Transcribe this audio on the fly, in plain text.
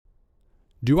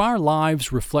Do our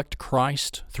lives reflect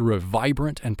Christ through a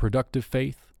vibrant and productive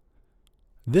faith?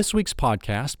 This week's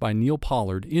podcast by Neal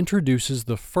Pollard introduces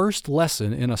the first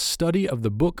lesson in a study of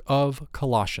the book of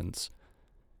Colossians.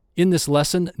 In this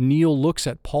lesson, Neal looks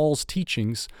at Paul's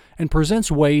teachings and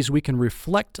presents ways we can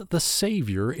reflect the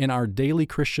Savior in our daily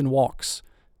Christian walks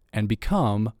and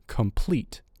become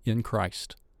complete in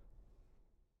Christ.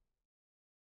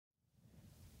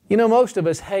 You know, most of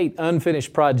us hate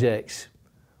unfinished projects.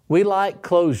 We like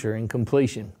closure and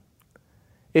completion.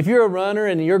 If you're a runner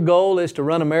and your goal is to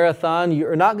run a marathon,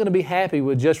 you're not going to be happy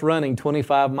with just running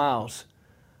 25 miles.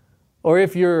 Or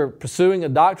if you're pursuing a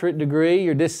doctorate degree,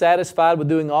 you're dissatisfied with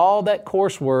doing all that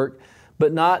coursework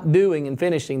but not doing and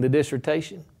finishing the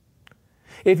dissertation.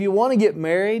 If you want to get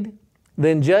married,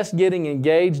 then just getting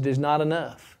engaged is not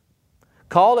enough.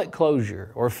 Call it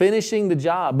closure or finishing the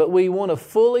job, but we want to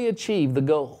fully achieve the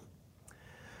goal.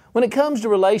 When it comes to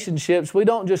relationships, we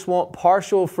don't just want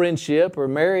partial friendship or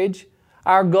marriage.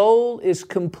 Our goal is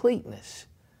completeness.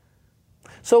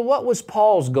 So what was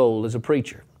Paul's goal as a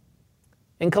preacher?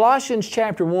 In Colossians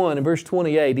chapter 1 and verse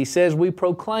 28, he says, "We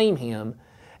proclaim Him,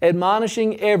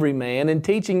 admonishing every man and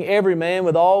teaching every man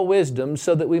with all wisdom,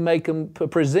 so that we may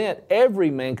present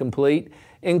every man complete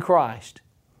in Christ."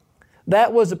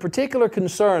 That was a particular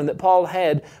concern that Paul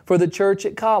had for the church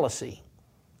at Colossae.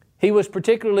 He was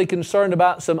particularly concerned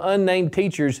about some unnamed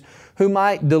teachers who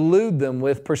might delude them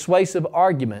with persuasive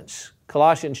arguments,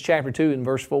 Colossians chapter 2 and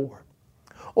verse 4.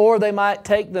 Or they might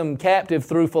take them captive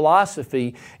through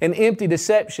philosophy and empty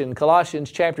deception,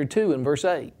 Colossians chapter 2 and verse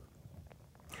 8.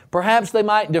 Perhaps they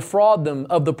might defraud them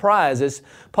of the prize, as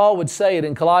Paul would say it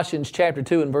in Colossians chapter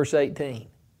 2 and verse 18.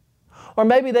 Or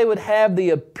maybe they would have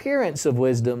the appearance of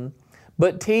wisdom,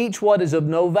 but teach what is of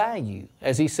no value,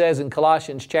 as he says in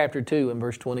Colossians chapter 2 and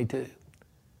verse 22.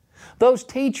 Those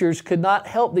teachers could not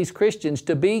help these Christians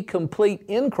to be complete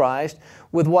in Christ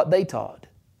with what they taught.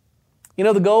 You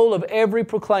know, the goal of every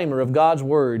proclaimer of God's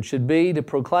Word should be to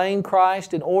proclaim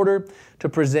Christ in order to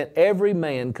present every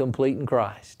man complete in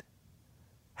Christ.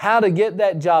 How to get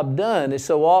that job done is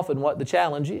so often what the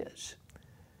challenge is.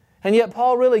 And yet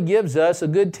Paul really gives us a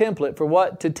good template for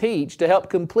what to teach to help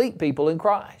complete people in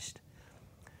Christ.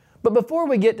 But before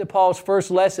we get to Paul's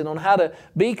first lesson on how to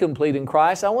be complete in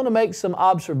Christ, I want to make some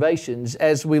observations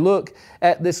as we look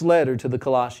at this letter to the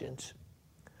Colossians.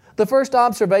 The first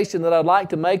observation that I'd like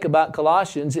to make about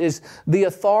Colossians is the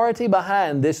authority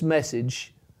behind this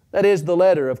message, that is, the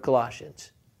letter of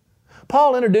Colossians.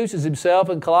 Paul introduces himself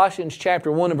in Colossians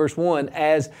chapter 1 and verse 1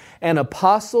 as an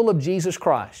apostle of Jesus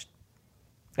Christ.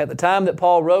 At the time that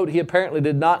Paul wrote, he apparently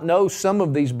did not know some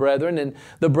of these brethren and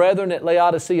the brethren at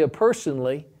Laodicea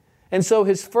personally. And so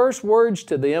his first words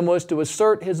to them was to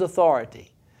assert his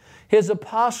authority, his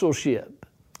apostleship,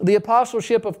 the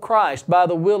apostleship of Christ by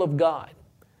the will of God.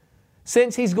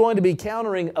 Since he's going to be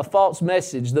countering a false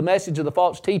message, the message of the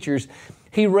false teachers,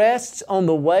 he rests on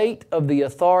the weight of the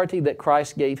authority that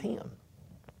Christ gave him.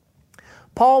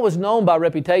 Paul was known by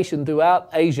reputation throughout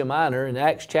Asia Minor in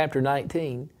Acts chapter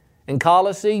 19. In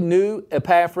Colossae, knew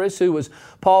Epaphras, who was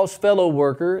Paul's fellow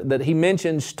worker, that he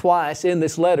mentions twice in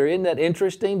this letter. Isn't that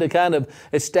interesting to kind of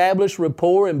establish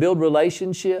rapport and build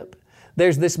relationship?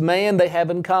 There's this man they have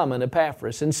in common,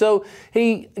 Epaphras. And so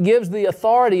he gives the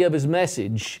authority of his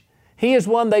message. He is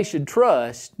one they should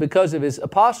trust because of his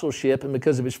apostleship and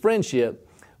because of his friendship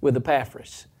with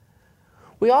Epaphras.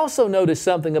 We also notice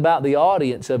something about the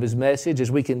audience of his message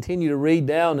as we continue to read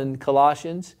down in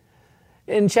Colossians.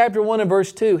 In chapter 1 and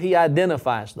verse 2, he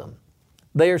identifies them.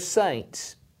 They are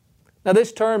saints. Now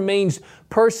this term means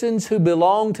persons who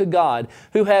belong to God,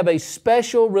 who have a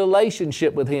special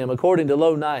relationship with Him, according to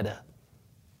Lo-Nida.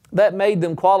 That made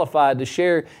them qualified to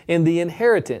share in the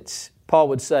inheritance, Paul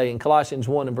would say in Colossians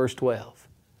 1 and verse 12.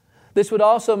 This would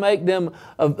also make them,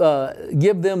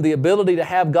 give them the ability to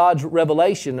have God's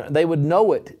revelation. They would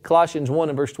know it, Colossians 1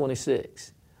 and verse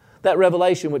 26. That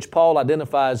revelation which Paul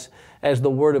identifies as the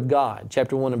Word of God,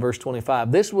 chapter 1 and verse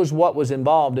 25. This was what was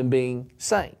involved in being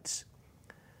saints.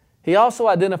 He also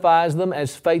identifies them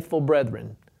as faithful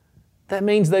brethren. That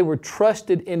means they were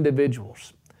trusted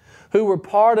individuals who were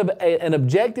part of an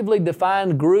objectively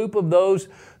defined group of those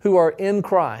who are in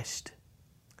Christ.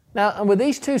 Now, with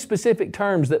these two specific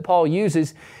terms that Paul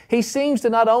uses, he seems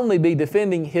to not only be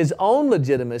defending his own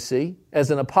legitimacy as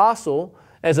an apostle,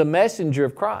 as a messenger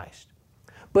of Christ,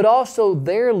 but also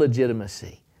their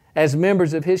legitimacy as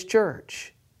members of his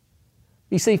church.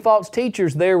 You see, false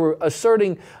teachers there were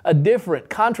asserting a different,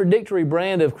 contradictory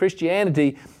brand of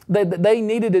Christianity, that they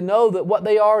needed to know that what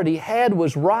they already had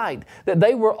was right, that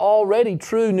they were already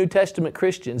true New Testament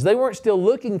Christians. They weren't still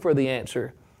looking for the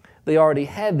answer. They already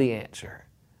had the answer.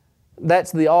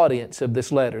 That's the audience of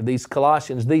this letter, these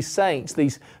Colossians, these saints,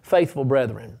 these faithful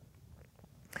brethren.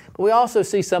 But we also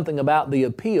see something about the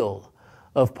appeal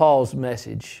of Paul's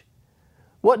message.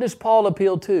 What does Paul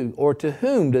appeal to, or to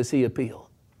whom does he appeal?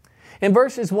 In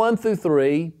verses 1 through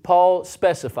 3, Paul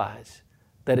specifies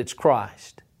that it's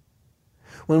Christ.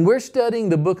 When we're studying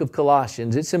the book of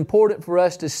Colossians, it's important for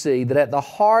us to see that at the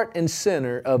heart and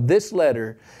center of this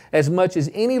letter, as much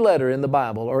as any letter in the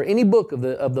Bible or any book of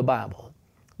the Bible,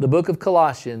 the book of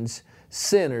Colossians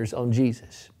centers on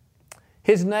Jesus.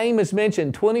 His name is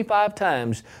mentioned 25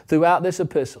 times throughout this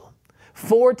epistle,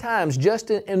 4 times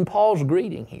just in Paul's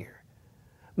greeting here.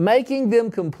 Making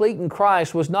them complete in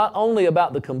Christ was not only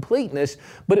about the completeness,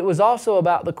 but it was also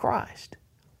about the Christ.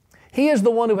 He is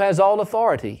the one who has all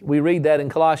authority. We read that in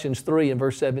Colossians 3 and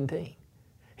verse 17.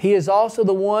 He is also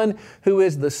the one who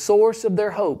is the source of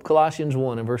their hope, Colossians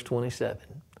 1 and verse 27.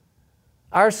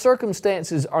 Our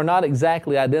circumstances are not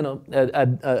exactly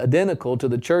identical to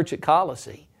the church at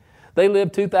Colossae. They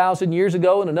lived 2,000 years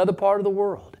ago in another part of the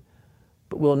world,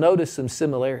 but we'll notice some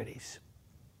similarities.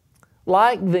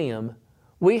 Like them,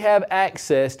 we have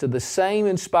access to the same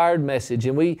inspired message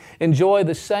and we enjoy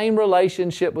the same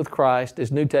relationship with Christ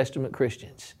as New Testament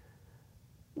Christians.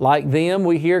 Like them,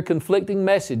 we hear conflicting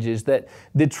messages that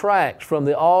detract from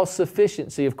the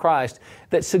all-sufficiency of Christ,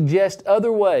 that suggest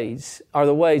other ways are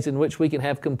the ways in which we can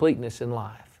have completeness in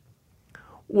life.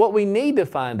 What we need to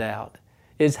find out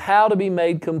is how to be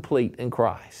made complete in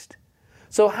Christ.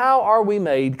 So how are we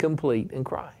made complete in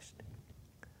Christ?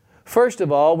 First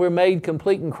of all, we're made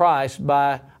complete in Christ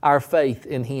by our faith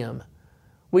in Him.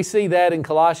 We see that in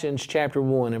Colossians chapter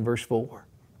 1 and verse 4.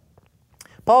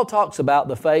 Paul talks about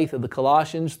the faith of the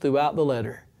Colossians throughout the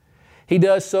letter. He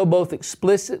does so both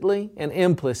explicitly and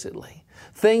implicitly.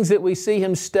 Things that we see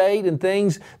him state and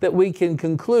things that we can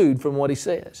conclude from what he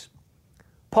says.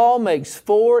 Paul makes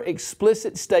 4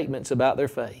 explicit statements about their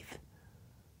faith.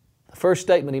 The first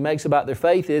statement he makes about their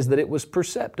faith is that it was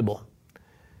perceptible.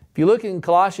 If you look in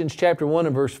Colossians chapter 1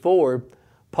 and verse 4,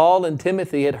 Paul and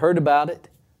Timothy had heard about it.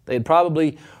 They had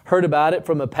probably heard about it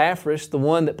from Epaphras, the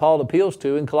one that Paul appeals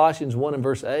to in Colossians 1 and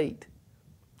verse 8.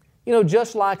 You know,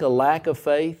 just like a lack of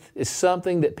faith is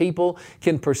something that people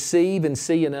can perceive and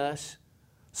see in us,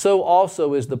 so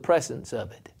also is the presence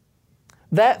of it.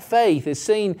 That faith is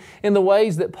seen in the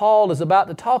ways that Paul is about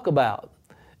to talk about.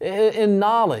 In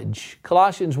knowledge,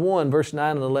 Colossians 1 verse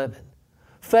 9 and 11.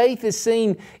 Faith is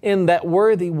seen in that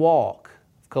worthy walk,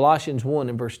 Colossians 1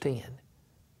 and verse 10.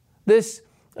 This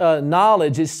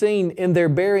knowledge is seen in their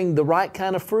bearing the right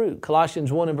kind of fruit,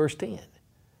 Colossians 1 and verse 10.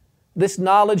 This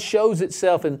knowledge shows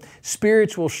itself in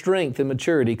spiritual strength and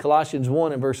maturity, Colossians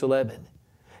 1 and verse 11.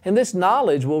 And this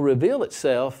knowledge will reveal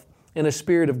itself in a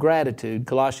spirit of gratitude,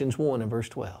 Colossians 1 and verse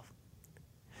 12.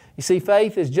 You see,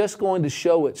 faith is just going to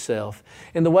show itself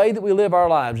in the way that we live our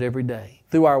lives every day,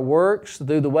 through our works,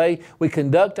 through the way we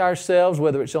conduct ourselves,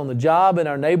 whether it's on the job, in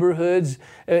our neighborhoods,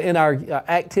 in our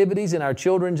activities, in our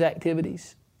children's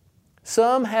activities.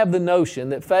 Some have the notion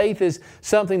that faith is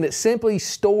something that's simply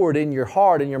stored in your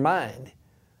heart and your mind.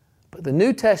 But the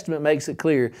New Testament makes it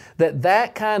clear that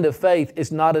that kind of faith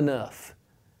is not enough.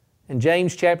 In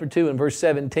James chapter 2 and verse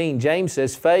 17, James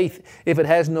says, faith, if it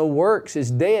has no works,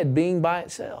 is dead, being by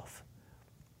itself.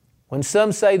 When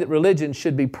some say that religion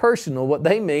should be personal, what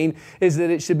they mean is that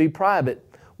it should be private.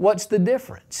 What's the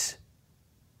difference?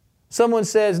 Someone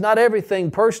says, not everything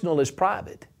personal is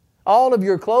private. All of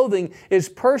your clothing is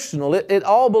personal. It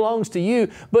all belongs to you,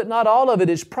 but not all of it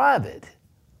is private.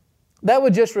 That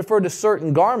would just refer to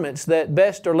certain garments that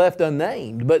best are left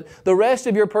unnamed, but the rest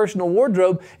of your personal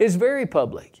wardrobe is very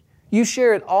public. You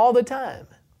share it all the time.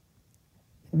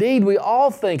 Indeed, we all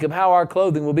think of how our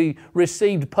clothing will be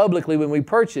received publicly when we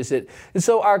purchase it. And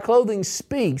so our clothing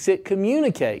speaks, it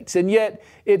communicates, and yet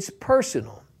it's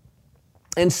personal.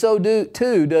 And so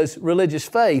too does religious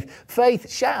faith. Faith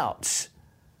shouts.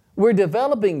 We're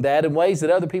developing that in ways that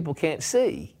other people can't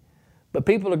see. But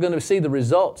people are going to see the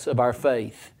results of our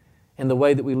faith in the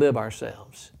way that we live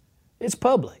ourselves. It's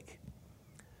public.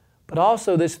 But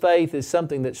also this faith is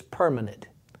something that's permanent.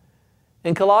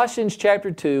 In Colossians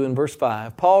chapter 2 and verse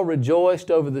 5, Paul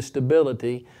rejoiced over the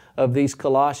stability of these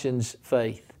Colossians'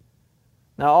 faith.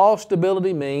 Now, all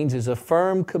stability means is a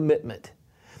firm commitment.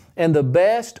 And the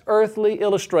best earthly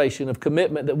illustration of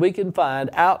commitment that we can find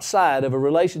outside of a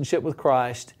relationship with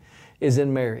Christ is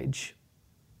in marriage.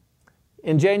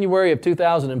 In January of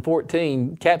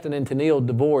 2014, Captain and Neal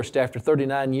divorced after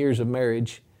 39 years of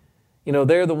marriage. You know,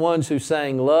 they're the ones who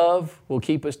sang, "Love will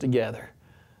keep us together."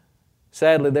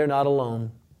 Sadly, they're not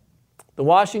alone. The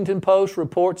Washington Post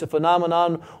reports a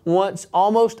phenomenon once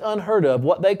almost unheard of,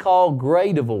 what they call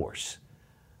gray divorce.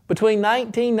 Between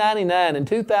 1999 and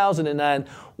 2009,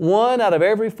 1 out of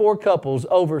every 4 couples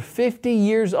over 50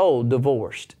 years old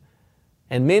divorced.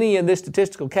 And many in this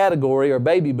statistical category are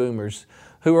baby boomers,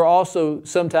 who are also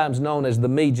sometimes known as the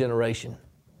me generation.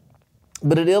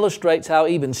 But it illustrates how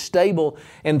even stable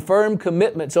and firm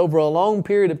commitments over a long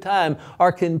period of time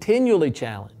are continually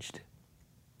challenged.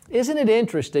 Isn't it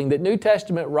interesting that New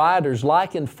Testament writers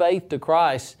liken faith to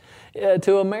Christ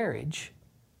to a marriage?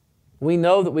 We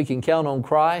know that we can count on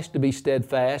Christ to be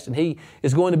steadfast, and He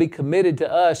is going to be committed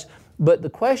to us. But the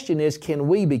question is, can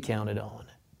we be counted on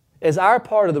as our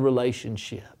part of the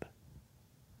relationship?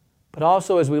 But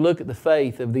also, as we look at the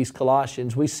faith of these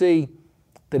Colossians, we see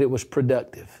that it was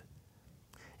productive.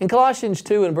 In Colossians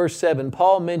 2 and verse 7,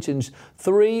 Paul mentions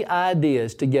 3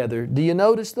 ideas together. Do you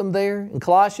notice them there? In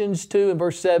Colossians 2 and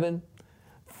verse 7,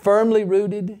 firmly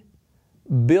rooted,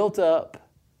 built up,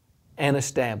 and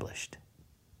established.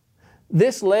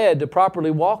 This led to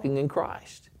properly walking in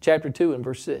Christ. Chapter 2 and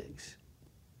verse 6.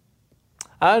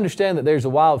 I understand that there's a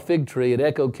wild fig tree at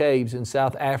Echo Caves in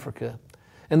South Africa,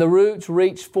 and the roots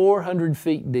reach 400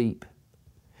 feet deep.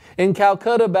 In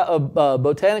Calcutta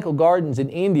Botanical Gardens in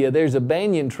India, there's a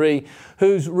banyan tree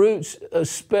whose roots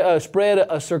spread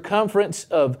a circumference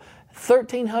of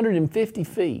 1,350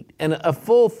 feet and a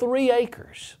full 3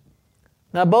 acres.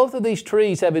 Now, both of these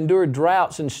trees have endured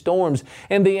droughts and storms,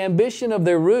 and the ambition of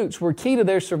their roots were key to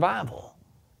their survival,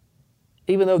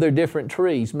 even though they're different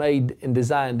trees made and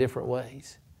designed different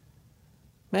ways.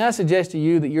 May I suggest to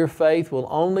you that your faith will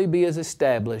only be as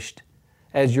established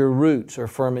as your roots are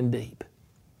firm and deep.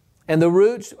 And the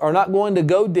roots are not going to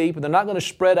go deep, and they're not going to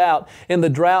spread out in the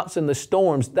droughts and the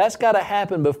storms. That's got to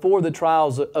happen before the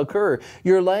trials occur.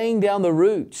 You're laying down the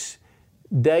roots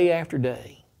day after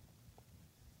day.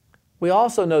 We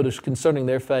also notice concerning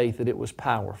their faith that it was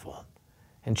powerful.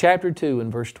 In chapter 2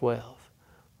 and verse 12,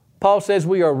 Paul says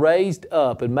we are raised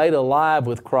up and made alive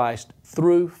with Christ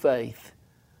through faith.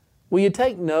 Will you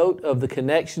take note of the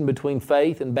connection between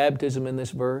faith and baptism in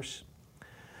this verse?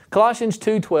 Colossians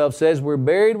 2:12 says we're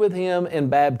buried with Him in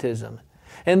baptism,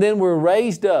 and then we're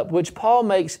raised up, which Paul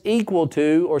makes equal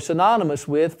to or synonymous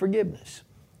with forgiveness.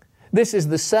 This is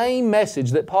the same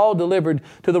message that Paul delivered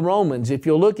to the Romans. If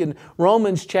you'll look in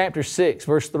Romans chapter 6,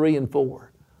 verse 3 and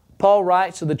 4. Paul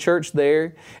writes to the church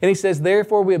there, and he says,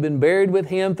 therefore we have been buried with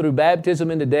Him through baptism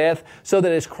into death, so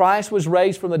that as Christ was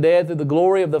raised from the dead through the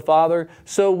glory of the Father,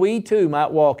 so we too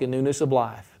might walk in newness of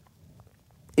life.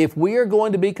 If we are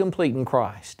going to be complete in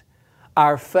Christ,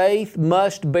 our faith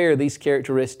must bear these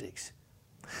characteristics.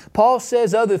 Paul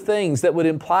says other things that would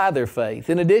imply their faith,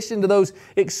 in addition to those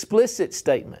explicit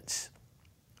statements.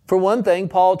 For one thing,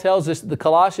 Paul tells us that the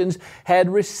Colossians had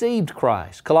received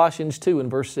Christ, Colossians 2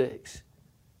 and verse 6.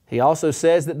 He also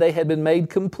says that they had been made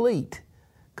complete,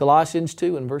 Colossians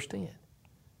 2 and verse 10.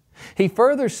 He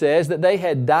further says that they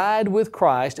had died with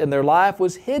Christ and their life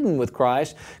was hidden with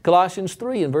Christ, Colossians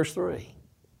 3 and verse 3.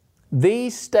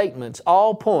 These statements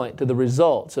all point to the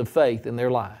results of faith in their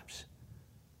lives.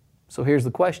 So here's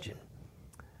the question.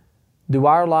 Do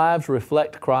our lives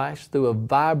reflect Christ through a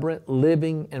vibrant,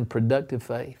 living, and productive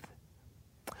faith?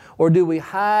 Or do we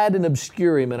hide and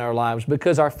obscure Him in our lives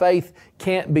because our faith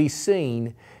can't be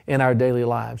seen in our daily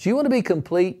lives? You want to be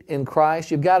complete in Christ,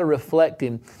 you've got to reflect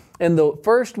Him. And the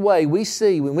first way we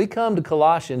see when we come to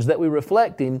Colossians that we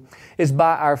reflect Him is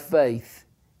by our faith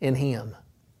in Him.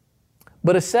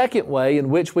 But a second way in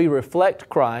which we reflect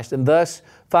Christ and thus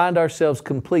find ourselves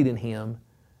complete in Him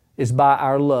is by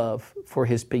our love for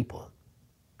His people.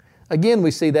 Again,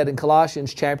 we see that in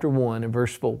Colossians chapter 1 and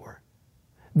verse 4.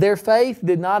 Their faith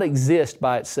did not exist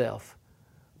by itself.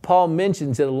 Paul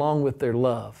mentions it along with their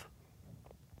love.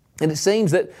 And it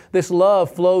seems that this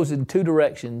love flows in 2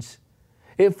 directions.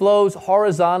 It flows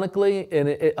horizontally, and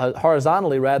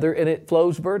it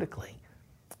flows vertically.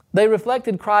 They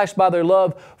reflected Christ by their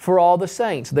love for all the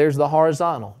saints. There's the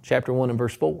horizontal, chapter 1 and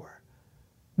verse 4.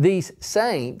 These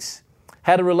saints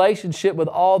had a relationship with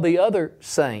all the other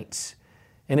saints,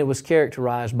 and it was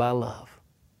characterized by love.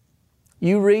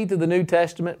 You read through the New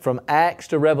Testament from Acts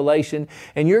to Revelation,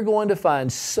 and you're going to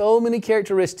find so many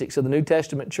characteristics of the New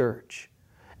Testament church,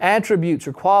 attributes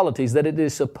or qualities that it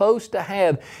is supposed to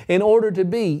have in order to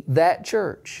be that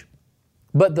church.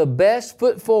 But the best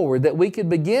foot forward that we could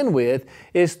begin with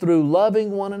is through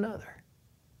loving one another.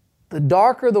 The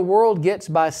darker the world gets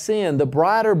by sin, the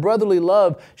brighter brotherly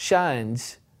love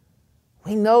shines.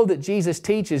 We know that Jesus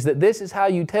teaches that this is how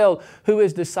you tell who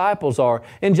His disciples are.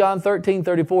 In John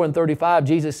 13:34 and 35,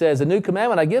 Jesus says, a new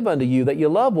commandment I give unto you, that you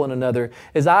love one another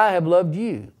as I have loved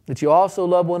you, that you also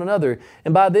love one another.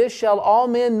 And by this shall all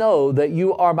men know that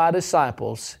you are my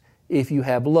disciples, if you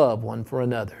have love one for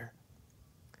another.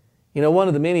 You know, one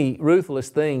of the many ruthless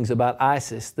things about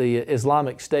ISIS, the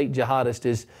Islamic State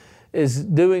jihadist, is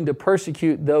doing to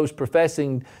persecute those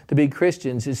professing to be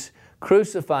Christians is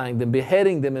crucifying them,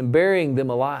 beheading them, and burying them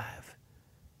alive.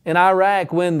 In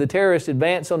Iraq, when the terrorists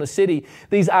advance on a city,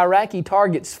 these Iraqi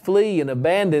targets flee and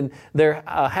abandon their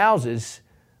houses.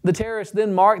 The terrorists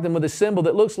then mark them with a symbol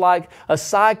that looks like a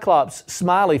cyclops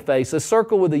smiley face, a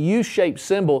circle with a U-shaped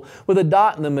symbol with a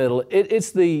dot in the middle.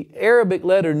 It's the Arabic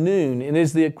letter Nun and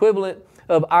is the equivalent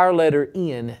of our letter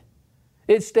N.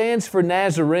 It stands for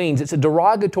Nazarenes. It's a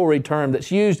derogatory term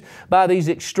that's used by these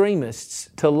extremists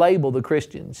to label the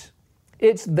Christians.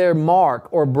 It's their mark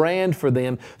or brand for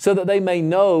them so that they may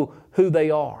know who they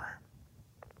are.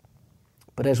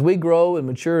 But as we grow and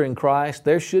mature in Christ,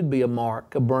 there should be a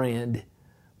mark, a brand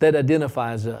that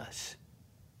identifies us,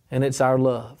 and it's our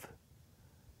love.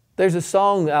 There's a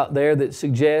song out there that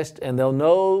suggests, and they'll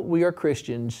know we are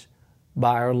Christians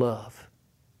by our love.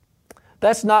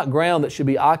 That's not ground that should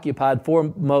be occupied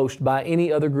foremost by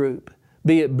any other group,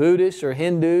 be it Buddhists or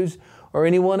Hindus or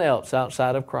anyone else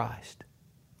outside of Christ.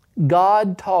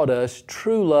 God taught us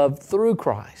true love through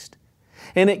Christ,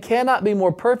 and it cannot be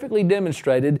more perfectly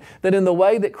demonstrated than in the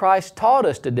way that Christ taught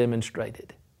us to demonstrate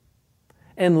it.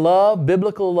 And love,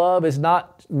 biblical love, is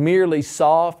not merely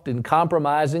soft and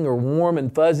compromising or warm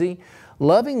and fuzzy.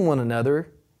 Loving one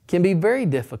another can be very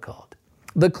difficult.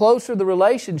 The closer the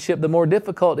relationship, the more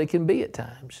difficult it can be at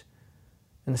times.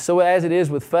 And so as it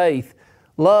is with faith,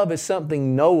 love is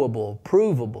something knowable,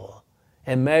 provable,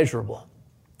 and measurable.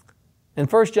 In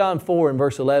 1 John 4 and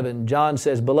verse 11, John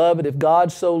says, "Beloved, if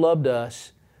God so loved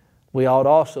us, we ought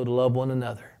also to love one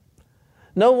another.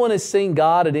 No one has seen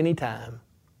God at any time.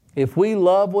 If we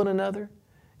love one another,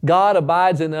 God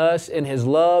abides in us and His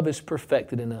love is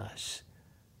perfected in us."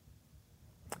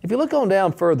 If you look on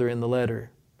down further in the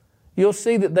letter, you'll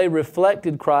see that they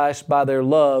reflected Christ by their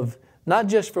love, not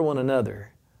just for one another,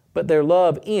 but their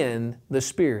love in the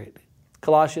Spirit.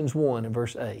 Colossians 1 and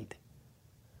verse 8.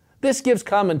 This gives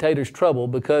commentators trouble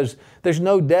because there's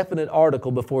no definite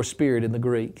article before Spirit in the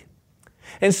Greek.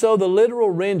 And so the literal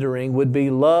rendering would be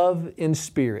love in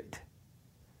spirit.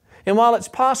 And while it's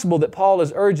possible that Paul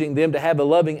is urging them to have a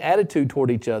loving attitude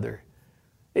toward each other,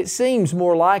 it seems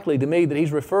more likely to me that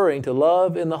he's referring to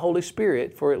love in the Holy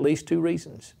Spirit for at least two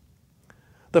reasons.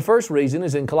 The first reason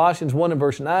is in Colossians 1 and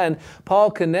verse 9,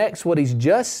 Paul connects what he's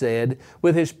just said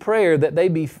with his prayer that they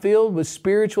be filled with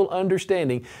spiritual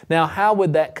understanding. Now, how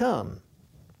would that come?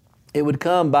 It would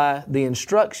come by the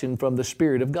instruction from the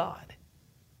Spirit of God.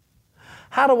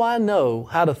 How do I know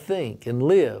how to think and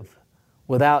live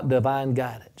without divine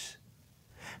guidance?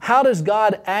 How does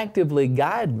God actively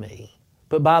guide me,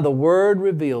 but by the Word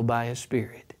revealed by His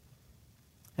Spirit?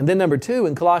 And then number two,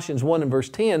 in Colossians 1 and verse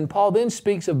 10, Paul then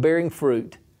speaks of bearing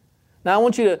fruit. Now I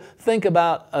want you to think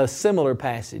about a similar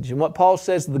passage and what Paul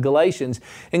says to the Galatians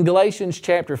in Galatians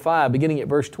chapter 5, beginning at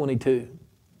verse 22.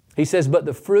 He says, "But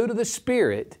the fruit of the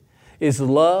Spirit is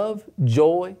love,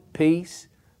 joy, peace,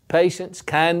 patience,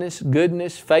 kindness,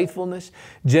 goodness, faithfulness,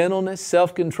 gentleness,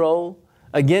 self-control.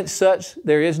 Against such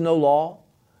there is no law.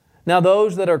 Now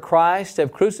those that are Christ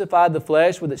have crucified the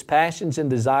flesh with its passions and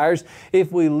desires.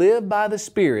 If we live by the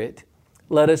Spirit,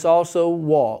 let us also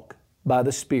walk by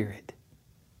the Spirit."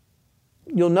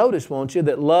 You'll notice, won't you,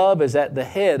 that love is at the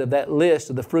head of that list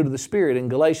of the fruit of the Spirit in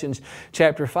Galatians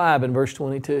chapter 5 and verse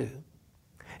 22.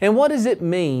 And what does it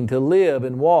mean to live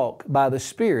and walk by the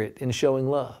Spirit in showing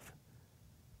love?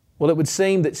 Well, it would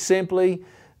seem that simply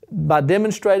by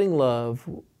demonstrating love,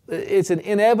 it's an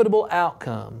inevitable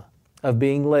outcome of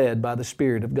being led by the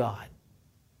Spirit of God.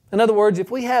 In other words,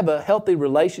 if we have a healthy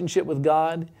relationship with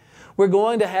God, we're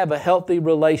going to have a healthy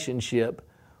relationship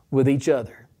with each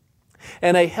other.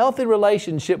 And a healthy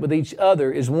relationship with each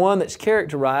other is one that's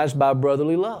characterized by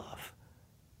brotherly love.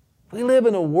 We live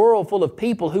in a world full of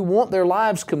people who want their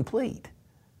lives complete.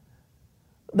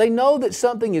 They know that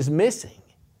something is missing,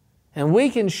 and we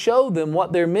can show them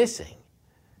what they're missing.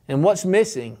 And what's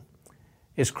missing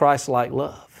is Christ-like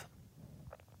love.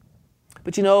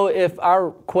 But you know, if our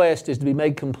quest is to be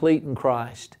made complete in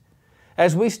Christ,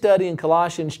 as we study in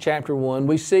Colossians chapter 1,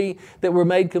 we see that we're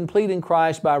made complete in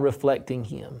Christ by reflecting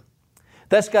Him.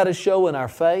 That's got to show in our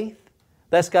faith.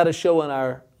 That's got to show in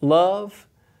our love.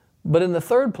 But in the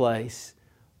third place,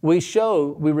 we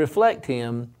reflect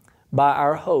Him by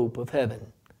our hope of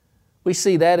heaven. We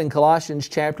see that in Colossians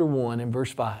chapter 1 and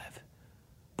verse 5.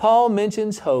 Paul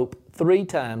mentions hope 3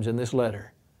 times in this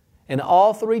letter. And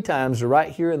all 3 times are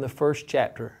right here in the first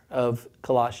chapter of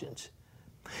Colossians.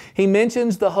 He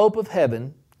mentions the hope of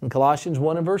heaven in Colossians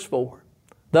 1 and verse 4.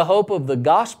 the hope of the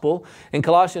gospel in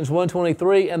Colossians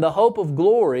 1:23, and the hope of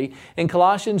glory in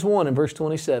Colossians 1 and verse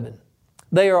 27.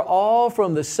 They are all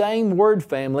from the same word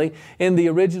family in the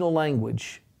original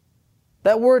language.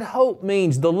 That word hope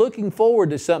means the looking forward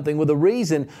to something with a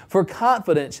reason for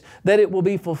confidence that it will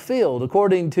be fulfilled,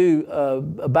 according to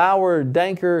Bauer,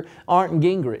 Danker, Arndt, and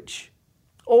Gingrich.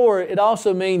 Or it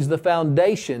also means the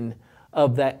foundation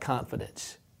of that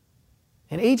confidence.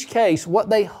 In each case, what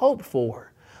they hoped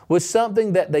for was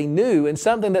something that they knew and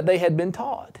something that they had been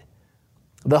taught.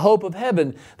 The hope of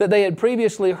heaven that they had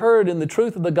previously heard in the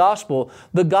truth of the gospel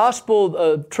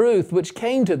of truth which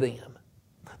came to them.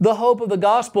 The hope of the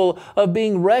gospel of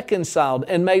being reconciled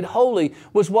and made holy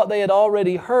was what they had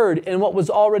already heard and what was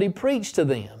already preached to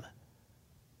them.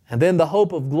 And then the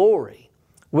hope of glory,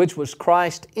 which was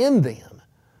Christ in them,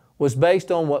 was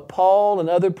based on what Paul and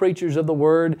other preachers of the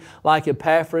Word, like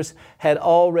Epaphras, had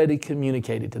already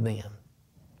communicated to them.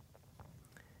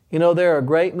 You know, there are a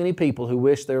great many people who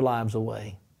wish their lives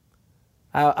away.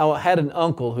 I had an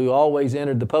uncle who always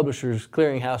entered the Publishers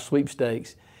Clearinghouse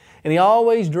sweepstakes. And he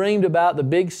always dreamed about the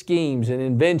big schemes and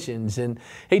inventions. And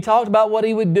he talked about what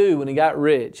he would do when he got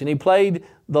rich. And he played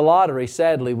the lottery,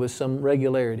 sadly, with some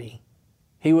regularity.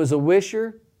 He was a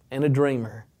wisher and a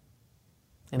dreamer.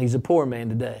 And he's a poor man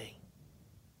today.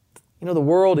 You know, the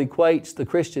world equates the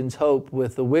Christian's hope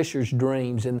with the wisher's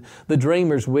dreams and the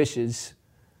dreamer's wishes.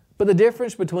 But the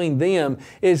difference between them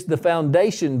is the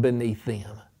foundation beneath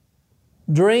them.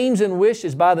 Dreams and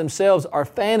wishes by themselves are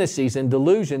fantasies and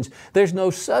delusions. There's no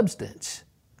substance.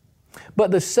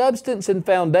 But the substance and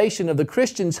foundation of the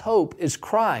Christian's hope is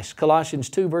Christ, Colossians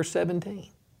 2, verse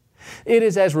 17. It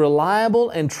is as reliable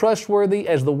and trustworthy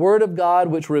as the Word of God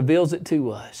which reveals it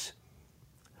to us.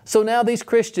 So now these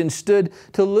Christians stood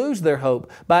to lose their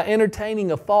hope by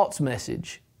entertaining a false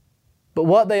message. But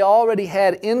what they already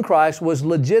had in Christ was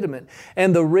legitimate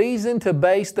and the reason to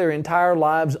base their entire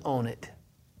lives on it.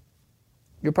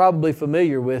 You're probably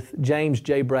familiar with James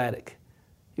J. Braddock.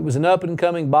 He was an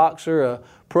up-and-coming boxer, a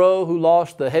pro who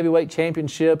lost the heavyweight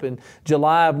championship in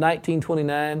July of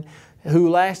 1929, who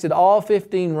lasted all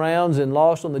 15 rounds and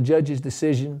lost on the judge's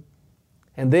decision.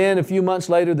 And then a few months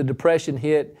later, the Depression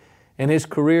hit and his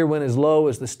career went as low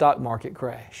as the stock market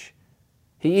crash.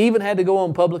 He even had to go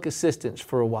on public assistance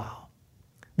for a while.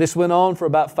 This went on for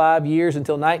about 5 years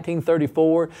until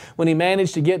 1934 when he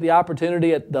managed to get the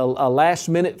opportunity at a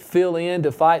last-minute fill-in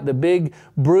to fight the big,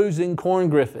 bruising Corn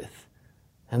Griffith.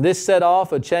 And this set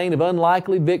off a chain of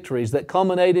unlikely victories that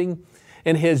culminating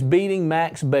in his beating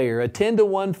Max Baer, a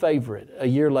 10-1 favorite, a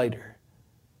year later.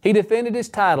 He defended his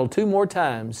title 2 more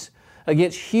times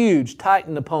against huge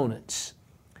Titan opponents.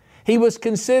 He was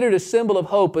considered a symbol of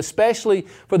hope, especially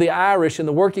for the Irish and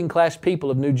the working-class people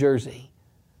of New Jersey.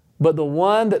 But the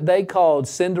one that they called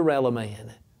Cinderella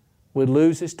Man would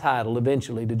lose his title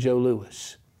eventually to Joe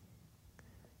Louis.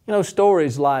 You know,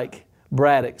 stories like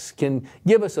Braddock's can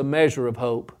give us a measure of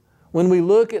hope when we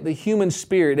look at the human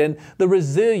spirit and the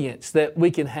resilience that we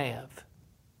can have.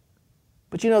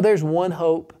 But you know, there's one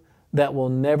hope that will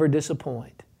never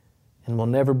disappoint and will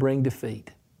never bring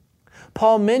defeat.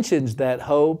 Paul mentions that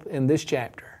hope in this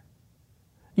chapter.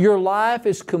 Your life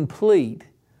is complete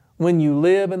when you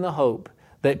live in the hope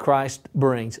that Christ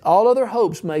brings. All other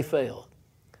hopes may fail,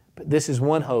 but this is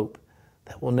one hope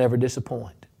that will never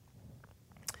disappoint.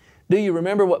 Do you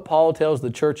remember what Paul tells the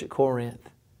church at Corinth?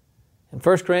 In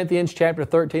 1 Corinthians chapter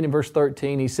 13 and verse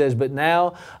 13, he says, "But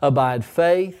now abide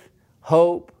faith,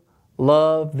 hope,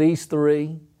 love, these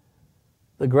three.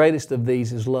 The greatest of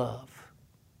these is love."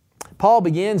 Paul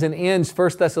begins and ends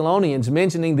 1 Thessalonians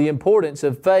mentioning the importance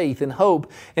of faith and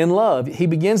hope and love. He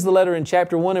begins the letter in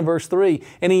chapter 1 and verse 3,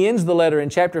 and he ends the letter in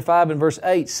chapter 5 and verse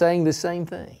 8 saying the same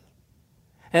thing.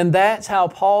 And that's how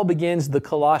Paul begins the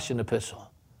Colossian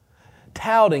epistle,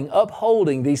 touting,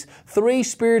 upholding these 3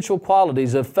 spiritual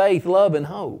qualities of faith, love, and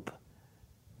hope.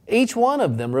 Each one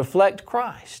of them reflect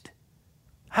Christ.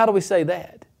 How do we say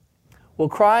that? Well,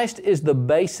 Christ is the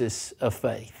basis of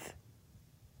faith.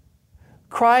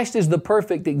 Christ is the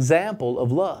perfect example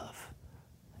of love.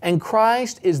 And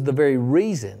Christ is the very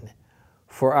reason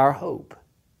for our hope.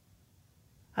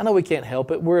 I know we can't help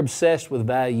it. We're obsessed with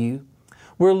value.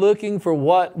 We're looking for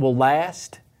what will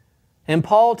last. And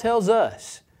Paul tells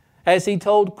us, as he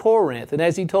told Corinth and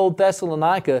as he told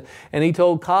Thessalonica and he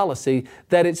told Colossae,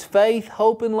 that it's faith,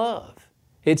 hope, and love.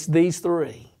 It's these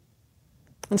 3.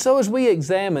 And so as we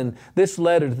examine this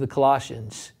letter to the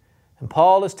Colossians, and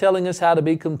Paul is telling us how to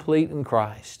be complete in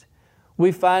Christ,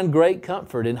 we find great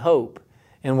comfort and hope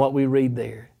in what we read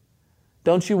there.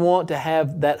 Don't you want to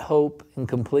have that hope and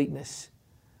completeness?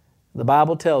 The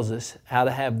Bible tells us how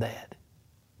to have that.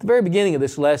 the very beginning of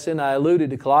this lesson, I alluded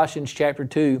to Colossians chapter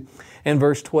 2 and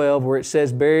verse 12, where it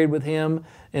says, buried with Him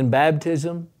in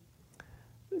baptism.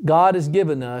 God has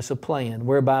given us a plan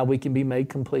whereby we can be made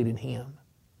complete in Him.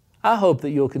 I hope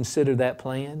that you'll consider that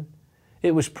plan.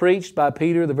 It was preached by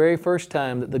Peter the very first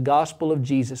time that the gospel of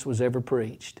Jesus was ever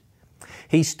preached.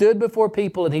 He stood before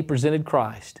people and he presented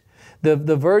Christ. The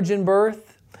virgin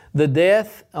birth, the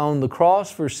death on the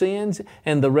cross for sins,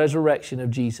 and the resurrection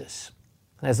of Jesus.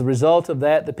 As a result of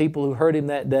that, the people who heard Him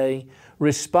that day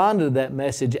responded to that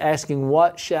message asking,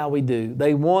 what shall we do?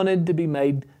 They wanted to be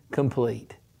made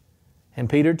complete. And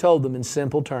Peter told them in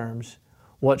simple terms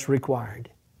what's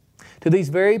required. To these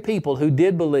very people who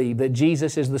did believe that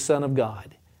Jesus is the Son of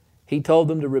God, He told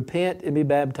them to repent and be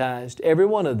baptized, every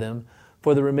one of them,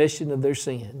 for the remission of their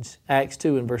sins. Acts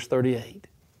 2 and verse 38.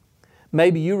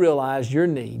 Maybe you realize your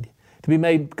need to be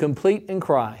made complete in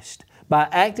Christ by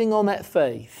acting on that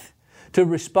faith, to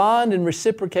respond and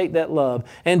reciprocate that love,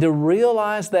 and to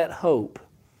realize that hope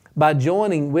by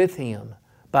joining with Him,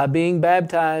 by being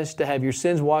baptized to have your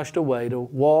sins washed away, to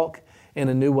walk in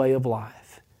a new way of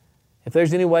life. If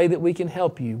there's any way that we can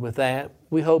help you with that,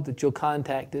 we hope that you'll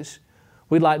contact us.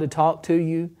 We'd like to talk to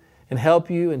you and help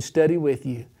you and study with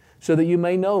you so that you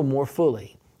may know more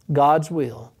fully God's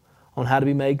will on how to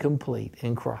be made complete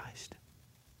in Christ.